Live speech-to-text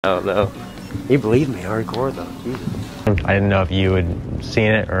Oh no. You believe me, hardcore though. Jesus. I didn't know if you had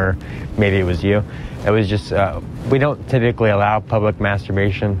seen it or maybe it was you. It was just, we don't typically allow public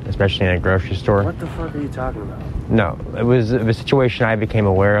masturbation, especially in a grocery store. What the fuck are you talking about? No, it was a situation I became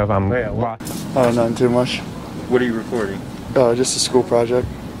aware of. Nothing too much. What are you recording? Just a school project.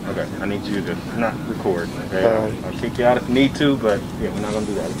 Okay, I need you to not record, okay? I'll kick you out if you need to, but yeah, we're not gonna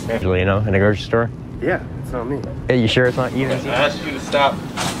do that, okay? Usually, you know, in a grocery store. Yeah, it's not me. Are you sure it's not you? I'm gonna ask you to stop.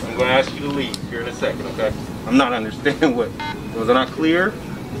 I'm gonna ask you to leave here in a second, okay? I'm not understanding what, was it not clear?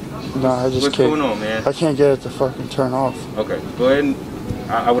 No, I just What's can't. going on, man? I can't get it to fucking turn off. Okay, go ahead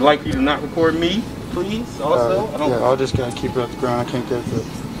and, I would like you to not record me, please, also. I'll just gotta keep it at the ground. I can't get it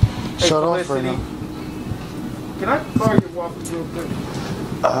to shut off right now. Can I borrow your waffles real quick?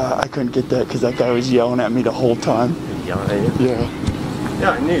 I couldn't get that because that guy was yelling at me the whole time. Yelling at you? Yeah.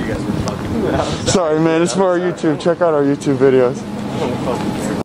 Yeah, I knew you guys were fucking. Sorry, man. It's for our YouTube. Check out our YouTube videos.